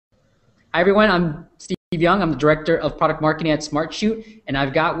Hi everyone, I'm Steve Young. I'm the Director of Product Marketing at SmartShoot, and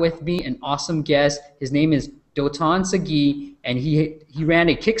I've got with me an awesome guest. His name is Dotan Sagi, and he ran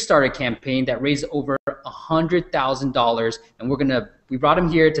a Kickstarter campaign that raised over $100,000, and we brought him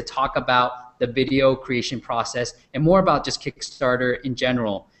here to talk about the video creation process and more about just Kickstarter in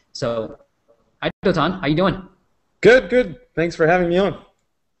general. So, hi Dotan, how you doing? Good, good. Thanks for having me on.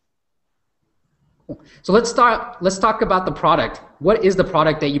 So let's talk about the product. What is the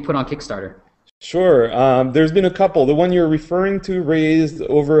product that you put on Kickstarter? Sure. There's been a couple. The one you're referring to raised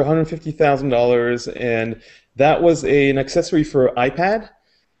over $150,000, and that was an accessory for iPad,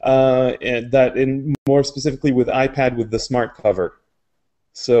 and more specifically with iPad with the smart cover.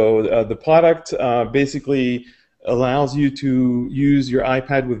 So the product basically allows you to use your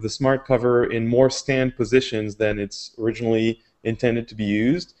iPad with the smart cover in more stand positions than it's originally intended to be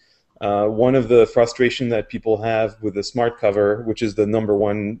used. One of the frustration that people have with the smart cover, which is the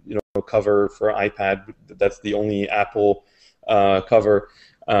 #1, cover for iPad, that's the only Apple cover.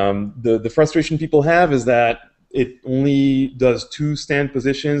 The frustration people have is that it only does 2 stand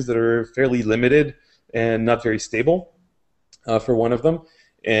positions that are fairly limited and not very stable for one of them.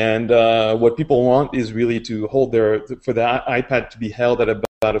 And what people want is really to hold for the iPad to be held at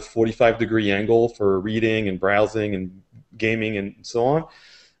about a 45-degree angle for reading and browsing and gaming and so on.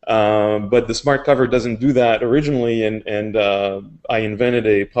 But the smart cover doesn't do that originally, and I invented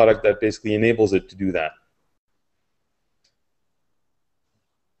a product that basically enables it to do that.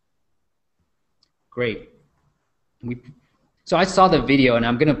 Great. So I saw the video, and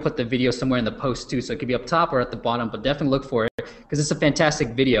I'm going to put the video somewhere in the post too, so it could be up top or at the bottom, but definitely look for it because it's a fantastic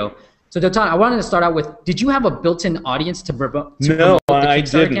video. So Dotan, I wanted to start out with, did you have a built-in audience to promote the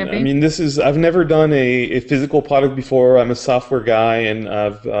Kickstarter campaign? I mean, I've never done a physical product before. I'm a software guy, and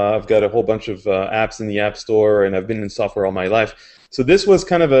I've got a whole bunch of apps in the App Store, and I've been in software all my life. So this was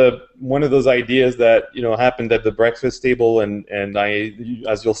kind of one of those ideas that happened at the breakfast table, and I,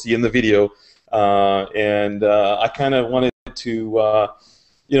 as you'll see in the video, I kind of wanted to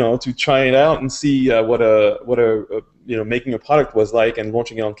to try it out and see what a making a product was like and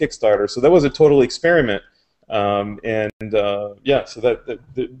launching it on Kickstarter. So that was a total experiment, yeah. So that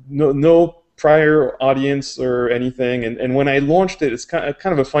no prior audience or anything. And when I launched it, it's kind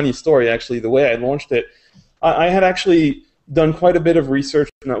of a funny story actually. The way I launched it, I had actually done quite a bit of research.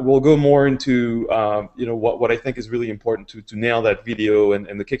 And we'll go more into what I think is really important to nail that video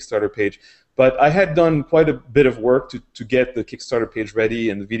and the Kickstarter page. But I had done quite a bit of work to get the Kickstarter page ready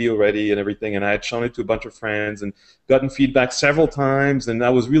and the video ready and everything, and I had shown it to a bunch of friends and gotten feedback several times, and I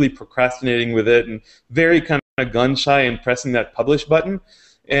was really procrastinating with it and very kind of gun-shy and pressing that publish button.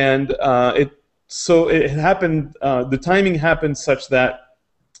 And so it happened, the timing happened such that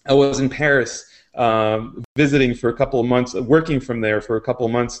I was in Paris visiting for a couple of months, working from there for a couple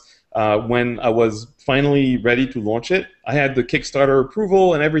of months, when I was finally ready to launch it. I had the Kickstarter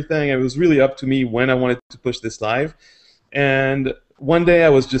approval and everything. It was really up to me when I wanted to push this live. And one day I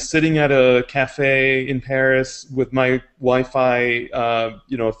was just sitting at a cafe in Paris with my Wi-Fi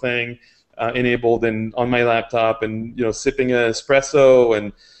thing enabled and on my laptop, and sipping an espresso,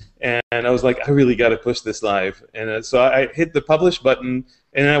 and I was like, I really got to push this live. And so I hit the publish button,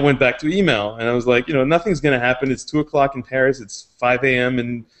 and I went back to email, and I was like, nothing's going to happen. It's 2 o'clock in Paris. It's 5 a.m.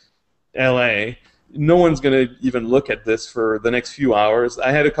 in LA. No one's going to even look at this for the next few hours.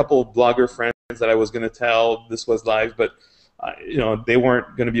 I had a couple of blogger friends that I was going to tell this was live, but they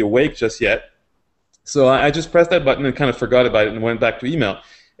weren't going to be awake just yet. So I just pressed that button and kind of forgot about it and went back to email.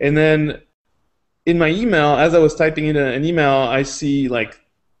 And then in my email, as I was typing in an email, I see like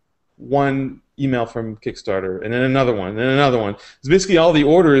one email from Kickstarter, and then another one, and then another one. It's basically all the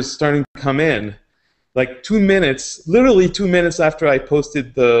orders starting to come in, like 2 minutes, literally 2 minutes after I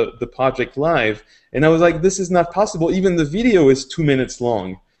posted the project live. And I was like, this is not possible. Even the video is 2 minutes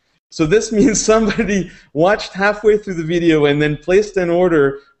long. So this means somebody watched halfway through the video and then placed an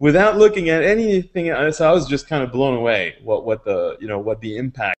order without looking at anything else. So I was just kind of blown away what the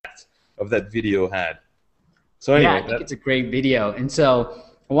impact of that video had. So anyway, yeah, I think it's a great video. And so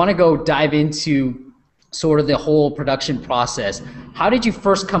I want to go dive into sort of the whole production process. How did you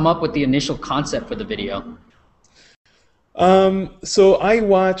first come up with the initial concept for the video? So I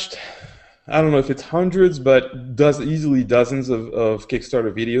watched, I don't know if it's hundreds, but easily dozens of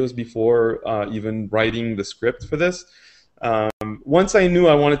Kickstarter videos before even writing the script for this. Once I knew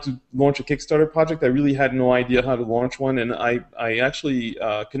I wanted to launch a Kickstarter project, I really had no idea how to launch one, and I actually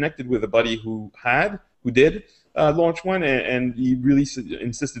connected with a buddy who did launch one, and he really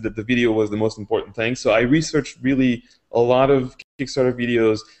insisted that the video was the most important thing. So I researched really a lot of Kickstarter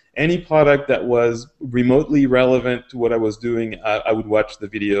videos, any product that was remotely relevant to what I was doing, I would watch the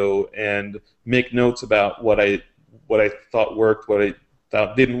video and make notes about what I thought worked, what I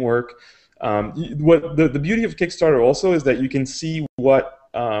thought didn't work. What the beauty of Kickstarter also is that you can see what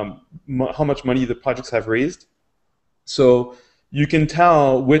how much money the projects have raised. So you can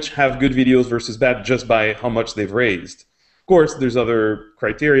tell which have good videos versus bad just by how much they've raised. Of course, there's other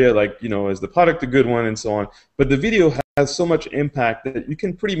criteria like, is the product a good one and so on. But the video has so much impact that you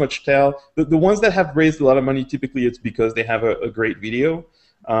can pretty much tell. The ones that have raised a lot of money, typically it's because they have a great video.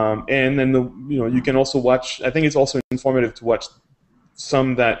 And then you can also watch. I think it's also informative to watch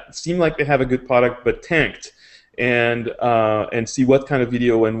some that seem like they have a good product but tanked, and see what kind of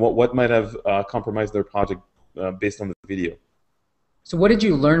video and what might have compromised their project based on the video. So what did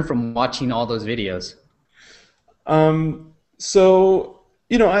you learn from watching all those videos? So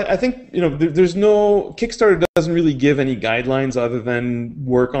I think there's no Kickstarter doesn't really give any guidelines other than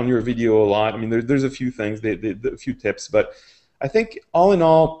work on your video a lot. I mean, there's a few things, a few tips, but I think all in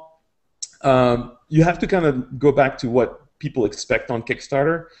all, you have to kind of go back to what people expect on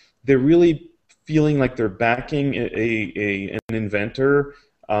Kickstarter. They're really feeling like they're backing an inventor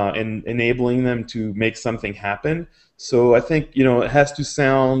and enabling them to make something happen. So I think it has to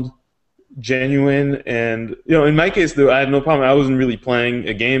sound genuine, and in my case though, I had no problem. I wasn't really playing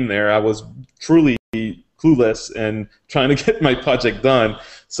a game there. I was truly clueless and trying to get my project done.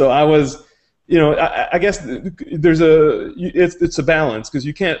 So I was, I guess it's a balance, because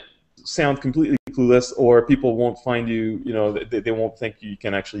you can't sound completely clueless or people won't find you, they won't think you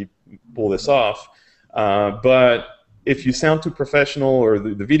can actually pull this off. But if you sound too professional or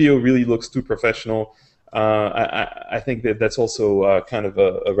the video really looks too professional, I think that's also kind of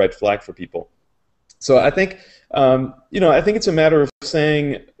a red flag for people. So I think I think it's a matter of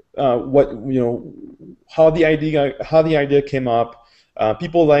saying how the idea came up.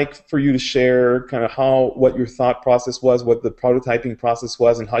 People like for you to share kind of what your thought process was, what the prototyping process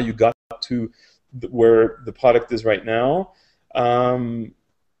was, and how you got to where the product is right now. And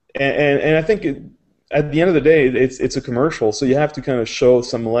I think at the end of the day, it's a commercial, so you have to kind of show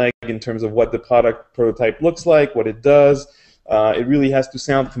some leg in terms of what the product prototype looks like, what it does. It really has to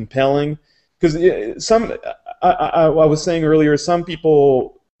sound compelling, because I was saying earlier, some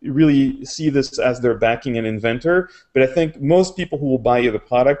people really see this as they're backing an inventor, but I think most people who will buy you the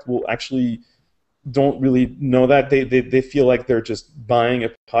product will actually don't really know that. They feel like they're just buying a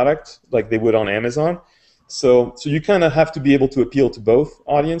product like they would on Amazon. So you kind of have to be able to appeal to both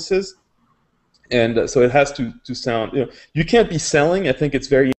audiences. And so it has to sound, you can't be selling. I think it's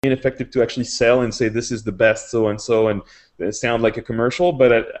very ineffective to actually sell and say this is the best so-and-so and sound like a commercial.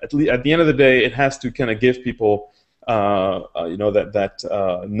 But at the end of the day, it has to kind of give people,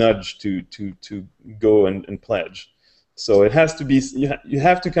 that nudge to go and pledge. So it has to be, you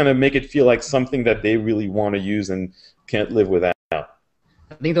have to kind of make it feel like something that they really want to use and can't live without.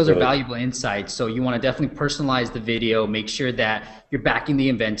 I think those are valuable insights. So you want to definitely personalize the video, make sure that you're backing the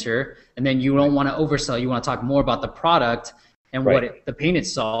inventor, and then you don't want to oversell. You want to talk more about the product and the pain it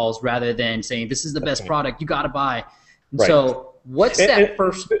solves, rather than saying this is the best product, you got to buy. And so what's that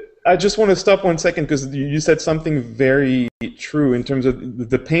first? I just want to stop 1 second, because you said something very true in terms of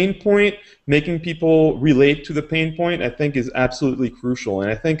the pain point. Making people relate to the pain point, I think, is absolutely crucial. And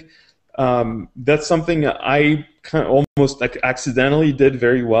I think that's something I kind of almost accidentally did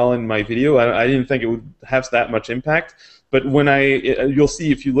very well in my video. I didn't think it would have that much impact, but when you'll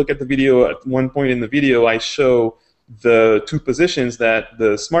see if you look at the video, at one point in the video I show the two positions that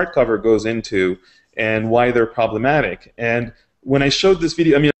the smart cover goes into and why they're problematic. And when I showed this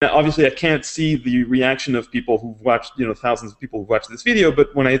video, I mean, obviously I can't see the reaction of people who've watched, thousands of people who've watched this video,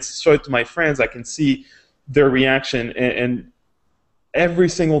 but when I show it to my friends, I can see their reaction, and every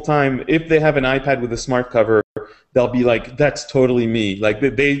single time, if they have an iPad with a smart cover, they'll be like, that's totally me. Like,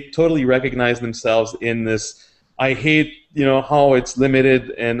 they totally recognize themselves in this, I hate, how it's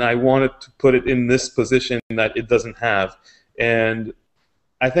limited, and I wanted to put it in this position that it doesn't have. And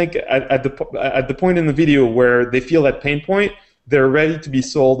I think at the point in the video where they feel that pain point, they're ready to be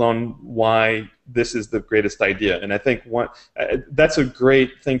sold on why this is the greatest idea. And I think that's a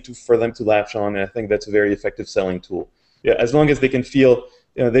great thing for them to latch on, and I think that's a very effective selling tool. Yeah, as long as they can feel,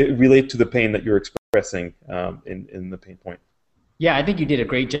 they relate to the pain that you're expressing in the pain point. Yeah, I think you did a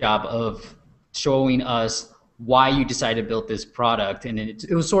great job of showing us why you decided to build this product, and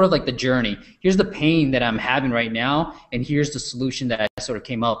it was sort of like the journey. Here's the pain that I'm having right now, and here's the solution that I sort of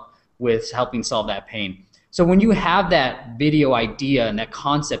came up with, helping solve that pain. So when you have that video idea and that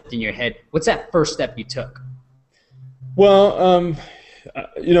concept in your head, what's that first step you took? Well,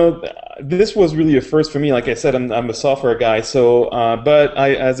 This was really a first for me. Like I said, I'm a software guy. So, but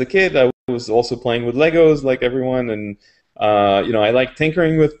as a kid, I was also playing with Legos like everyone, and I like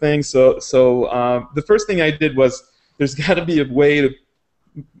tinkering with things. So the first thing I did was there's got to be a way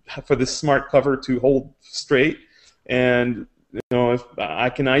for this smart cover to hold straight, and if I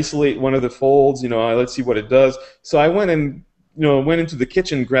can isolate one of the folds, let's see what it does. So I went and went into the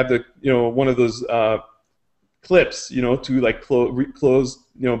kitchen, grabbed one of those clips, to like close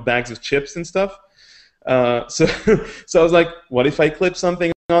bags of chips and stuff. So so I was like, what if I clip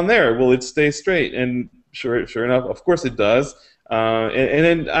something on there? Will it stay straight? And sure enough, of course it does. And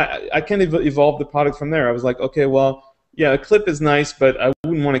then I kind of evolved the product from there. I was like, okay, well, yeah, a clip is nice, but I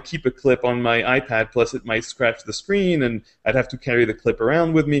wouldn't want to keep a clip on my iPad. Plus, it might scratch the screen, and I'd have to carry the clip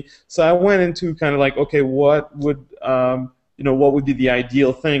around with me. So I went into kind of like, okay, what would be the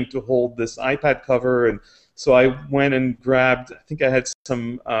ideal thing to hold this iPad cover? And so I went and grabbed. I think I had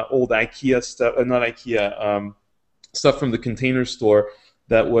some old IKEA stuff, not IKEA, stuff from the Container Store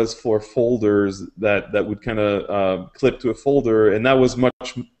that was for folders that would kind of clip to a folder, and that was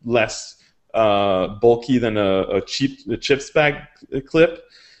much less bulky than a chips bag clip.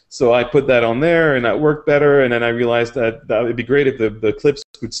 So I put that on there, and that worked better. And then I realized that would be great if the clips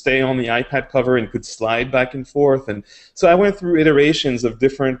could stay on the iPad cover and could slide back and forth. And so I went through iterations of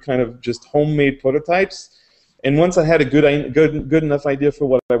different kind of just homemade prototypes. And once I had a good enough idea for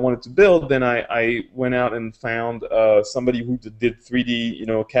what I wanted to build, then I went out and found somebody who did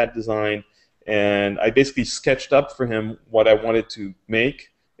 3D, CAD design, and I basically sketched up for him what I wanted to make,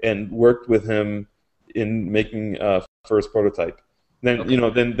 and worked with him in making a first prototype. Then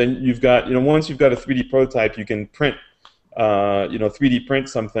then you've got once you've got a 3D prototype, you can print 3D print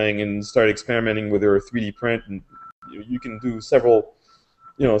something and start experimenting with your 3D print, and you can do several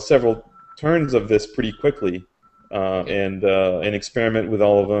turns of this pretty quickly, and experiment with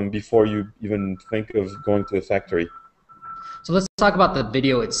all of them before you even think of going to a factory. So let's talk about the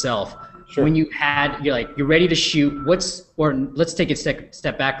video itself. Sure. When you're ready to shoot, let's take a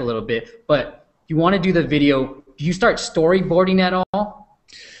step back a little bit, but you want to do the video, do you start storyboarding at all?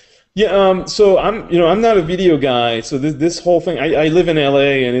 Yeah, so I'm not a video guy, so this whole thing, I live in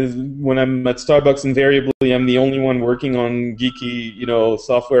LA, and when I'm at Starbucks, invariably I'm the only one working on geeky,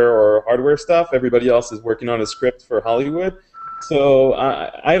 software or hardware stuff. Everybody else is working on a script for Hollywood. So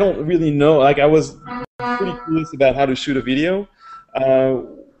I don't really know, like I was pretty clueless about how to shoot a video.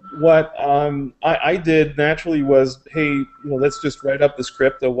 What I did naturally was, hey, let's just write up the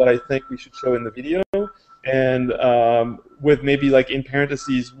script of what I think we should show in the video, and with maybe like in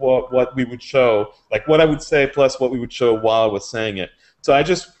parentheses what we would show, like what I would say plus what we would show while I was saying it. So I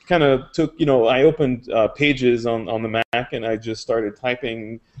just kind of took, I opened Pages on the Mac, and I just started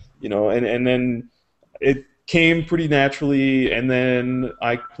typing, and then it came pretty naturally, and then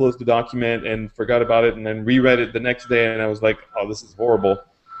I closed the document and forgot about it, and then reread it the next day, and I was like, oh, this is horrible.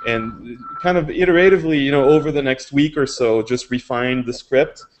 And kind of iteratively, over the next week or so, just refined the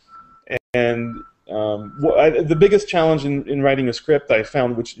script. And the biggest challenge in writing a script I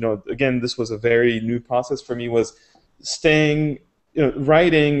found, which, again, this was a very new process for me, was staying,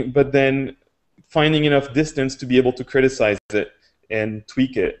 writing, but then finding enough distance to be able to criticize it and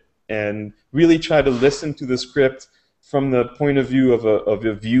tweak it, and really try to listen to the script from the point of view of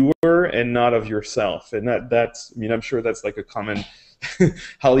a viewer and not of yourself. And that's, I'm sure that's like a common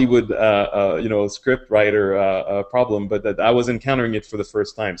Hollywood, script writer problem, but that I was encountering it for the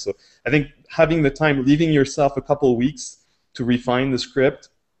first time. So I think having the time, leaving yourself a couple of weeks to refine the script,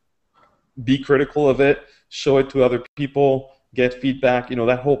 be critical of it, show it to other people, get feedback,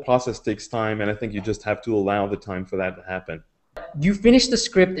 that whole process takes time, and I think you just have to allow the time for that to happen. You finished the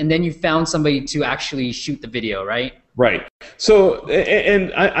script, and then you found somebody to actually shoot the video, right? Right. So,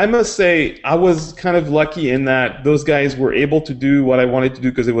 and I must say, I was kind of lucky in that those guys were able to do what I wanted to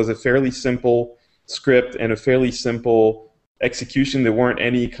do, because it was a fairly simple script and a fairly simple execution. There weren't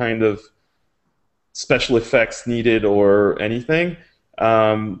any kind of special effects needed or anything,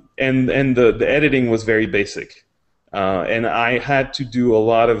 and the editing was very basic, and I had to do a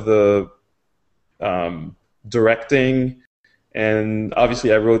lot of the directing. And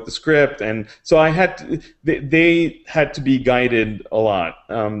obviously I wrote the script, and so I had to, they had to be guided a lot.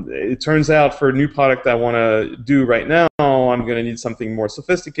 It turns out for a new product I want to do right now, I'm going to need something more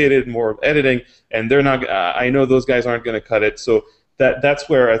sophisticated, more editing, and they're not. I know those guys aren't going to cut it. So that's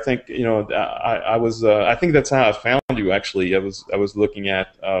where I think I was. I think that's how I found you. Actually, I was looking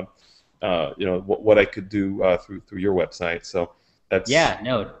at what I could do through your website. So that's, yeah,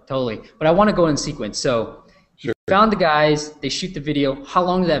 no, totally. But I want to go in sequence. So. Sure. You found the guys, they shoot the video. How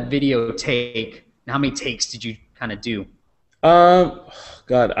long did that video take, and how many takes did you kind of do? Um,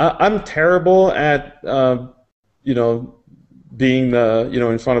 God, I'm terrible at you know, being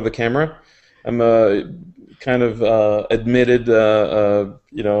in front of the camera. I'm kind of admitted, I'm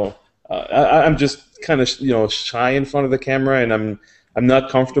just kind of shy in front of the camera, and I'm not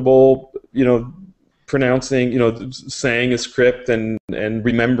comfortable, pronouncing, saying a script and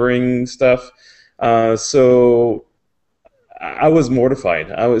remembering stuff. So I was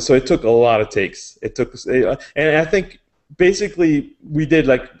mortified. So it took a lot of takes. It took, and I think basically we did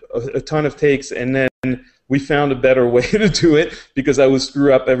like a ton of takes, and then we found a better way to do it because I would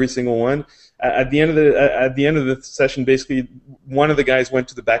screw up every single one. At the end of the session, basically, one of the guys went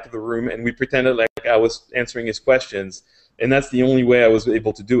to the back of the room, and we pretended like I was answering his questions, and that's the only way I was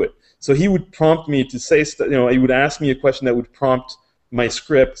able to do it. So he would prompt me to say, he would ask me a question that would prompt my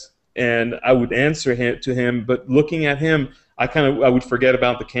script, and I would answer to him. But looking at him, I would forget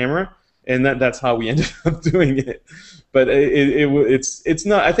about the camera, and that's how we ended up doing it. But it's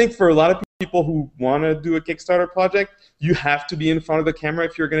not. I think for a lot of people who want to do a Kickstarter project, you have to be in front of the camera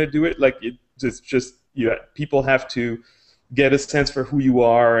if you're going to do it. Like people have to get a sense for who you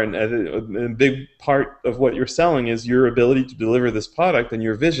are, and a big part of what you're selling is your ability to deliver this product and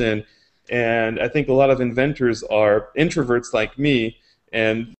your vision. And I think a lot of inventors are introverts like me,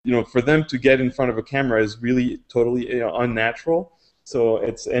 and for them to get in front of a camera is really totally unnatural. So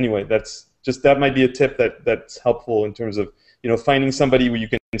anyway, that might be a tip that's helpful in terms of finding somebody who you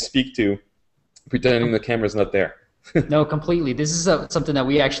can speak to, pretending the camera's not there. No, completely. This is something that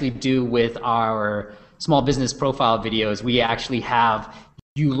we actually do with our small business profile videos. We actually have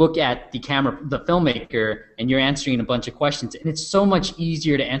you look at the camera, the filmmaker, and you're answering a bunch of questions. And it's so much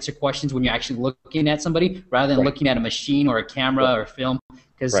easier to answer questions when you're actually looking at somebody rather than looking at a machine or a camera or film.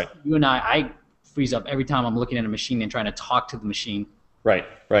 Because you and I freeze up every time I'm looking at a machine and trying to talk to the machine. Right,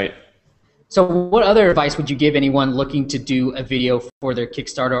 right. So what other advice would you give anyone looking to do a video for their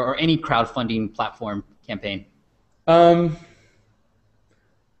Kickstarter or any crowdfunding platform campaign? Well,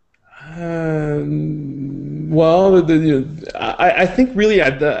 I think really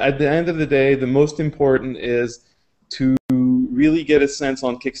at the end of the day, the most important is to really get a sense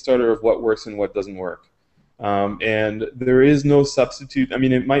on Kickstarter of what works and what doesn't work. And there is no substitute. I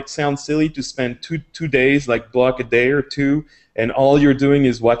mean, it might sound silly to spend two days, like block a day or two, and all you're doing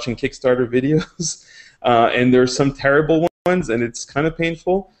is watching Kickstarter videos. And there's some terrible ones, and it's kind of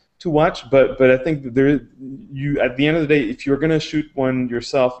painful to watch. But I think at the end of the day, if you're going to shoot one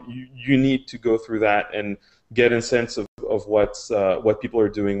yourself, you need to go through that and get a sense of what people are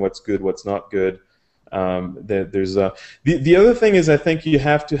doing, what's good, what's not good. The other thing is, I think you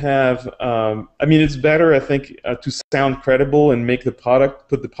have to have. I mean, it's better, I think, to sound credible and put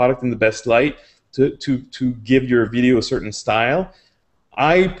the product in the best light to give your video a certain style.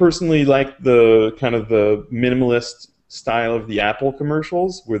 I personally like the kind of the minimalist style of the Apple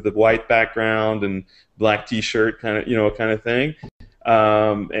commercials with the white background and black T-shirt kind of thing.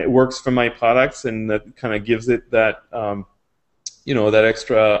 It works for my products, and that kind of gives it that. That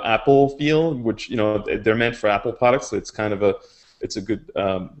extra Apple feel, which they're meant for Apple products, so it's a good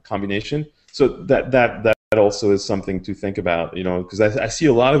combination. So that also is something to think about, because I see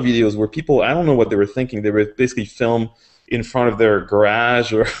a lot of videos where people, I don't know what they were thinking. They were basically filmed in front of their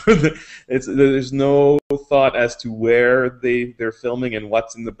garage, or there's no thought as to where they're filming and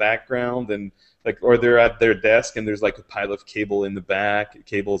what's in the background, and or they're at their desk and there's like a pile of cables in the back,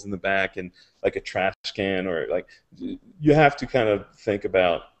 and like a trash can, or you have to kind of think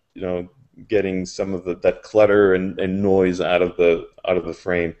about getting some of that clutter and noise out of the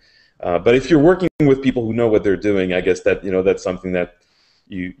frame. But if you're working with people who know what they're doing, I guess that that's something that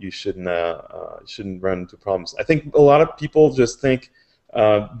you shouldn't run into problems. I think a lot of people just think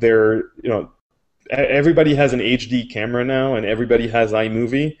everybody has an HD camera now, and everybody has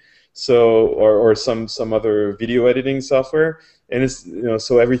iMovie. So or some other video editing software, and it's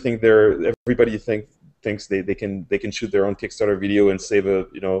so everybody thinks they can shoot their own Kickstarter video and save a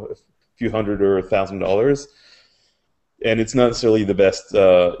few $100 or $1,000, and it's not necessarily the best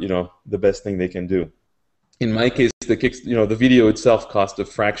thing they can do. In my case, the video itself cost a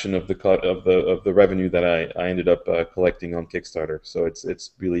fraction of the revenue that I ended up collecting on Kickstarter. So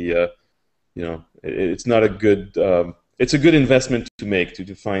it's really it's not a good. It's a good investment to make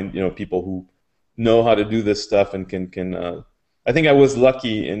to find people who know how to do this stuff and can. I think I was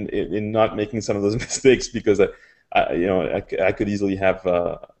lucky in not making some of those mistakes, because I could easily have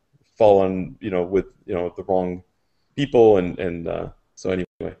fallen with the wrong people, and so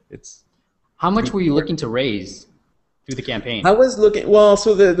anyway, it's. How much were you looking to raise? through the campaign? I was looking, well,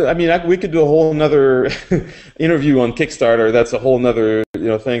 so I mean, we could do a whole nother interview on Kickstarter. That's a whole nother,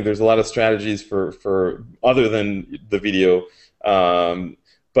 thing. There's a lot of strategies for other than the video.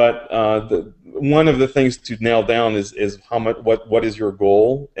 But one of the things to nail down is how much, what is your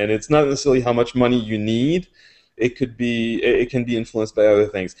goal, and it's not necessarily how much money you need. It can be influenced by other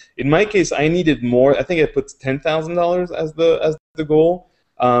things. In my case, I needed more. I think I put $10,000 as the goal.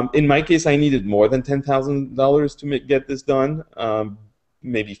 In my case, I needed more than $10,000 to get this done,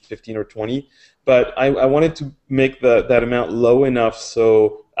 maybe 15 or 20. But I wanted to make that amount low enough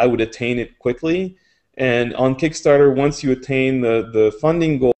so I would attain it quickly. And on Kickstarter, once you attain the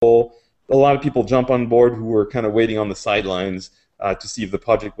funding goal, a lot of people jump on board who were kind of waiting on the sidelines to see if the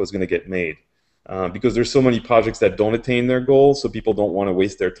project was going to get made. Because there's so many projects that don't attain their goals, so people don't want to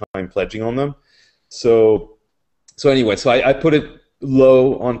waste their time pledging on them. So anyway, I put it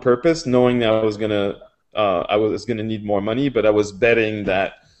low on purpose, knowing that I was gonna need more money, but I was betting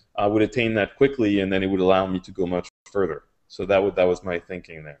that I would attain that quickly, and then it would allow me to go much further. So that was my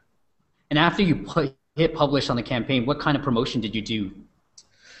thinking there. And after you hit publish on the campaign, what kind of promotion did you do?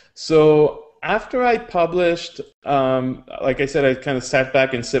 So after I published, like I said, I kind of sat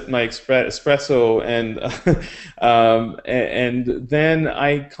back and sipped my espresso, and then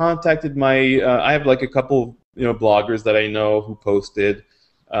I contacted I have like a couple bloggers that I know who posted,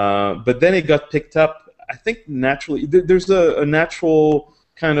 but then it got picked up. I think naturally, there's a natural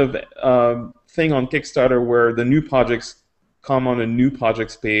kind of thing on Kickstarter where the new projects come on a new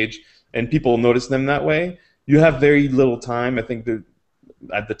projects page, and people notice them that way. You have very little time. I think that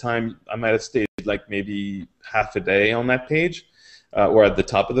at the time I might have stayed like maybe half a day on that page, or at the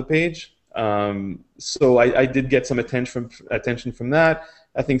top of the page. So I did get some attention from that.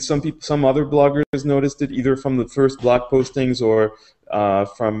 I think some other bloggers noticed it, either from the first blog postings or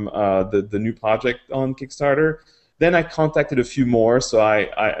from the new project on Kickstarter. Then I contacted a few more. So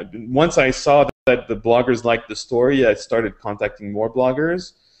once I saw that the bloggers liked the story, I started contacting more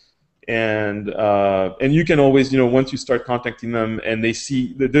bloggers. And you can always, once you start contacting them and they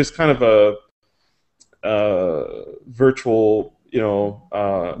see that there's kind of a virtual,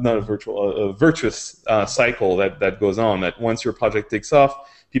 not a virtual, a virtuous cycle that goes on. That once your project takes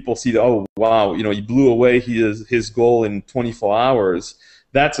off, people see, oh wow, he blew away his goal in 24 hours.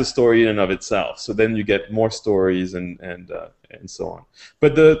 That's a story in and of itself. So then you get more stories and so on.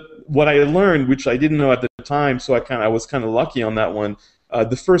 But what I learned, which I didn't know at the time, so I was kind of lucky on that one.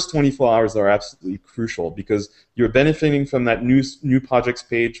 The first 24 hours are absolutely crucial because you're benefiting from that new projects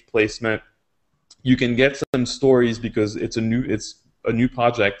page placement. You can get some stories because it's a new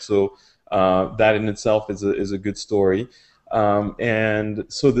project, so that in itself is a good story. And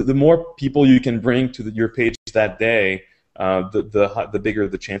so the more people you can bring to your page that day, the bigger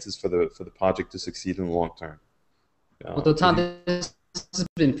the chances for the project to succeed in the long term. Well, Dotan, this has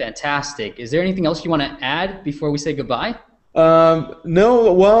been fantastic. Is there anything else you want to add before we say goodbye?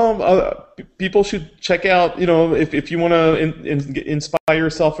 No, well, people should check out, if you want to inspire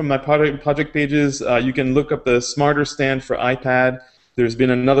yourself from my project pages, you can look up the Smarter Stand for iPad. There's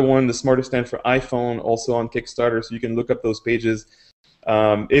been another one, the Smarter Stand for iPhone, also on Kickstarter, so you can look up those pages.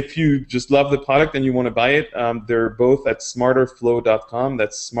 If you just love the product and you want to buy it, they're both at smarterflow.com.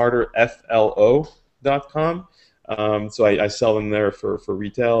 That's smarterflo.com. So I sell them there for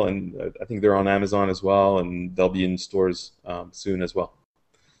retail, and I think they're on Amazon as well, and they'll be in stores soon as well.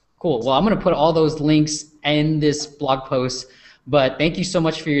 Cool. Well, I'm going to put all those links in this blog post, but thank you so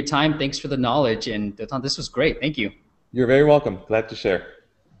much for your time. Thanks for the knowledge, and Dotan, this was great. Thank you. You're very welcome. Glad to share.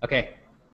 Okay.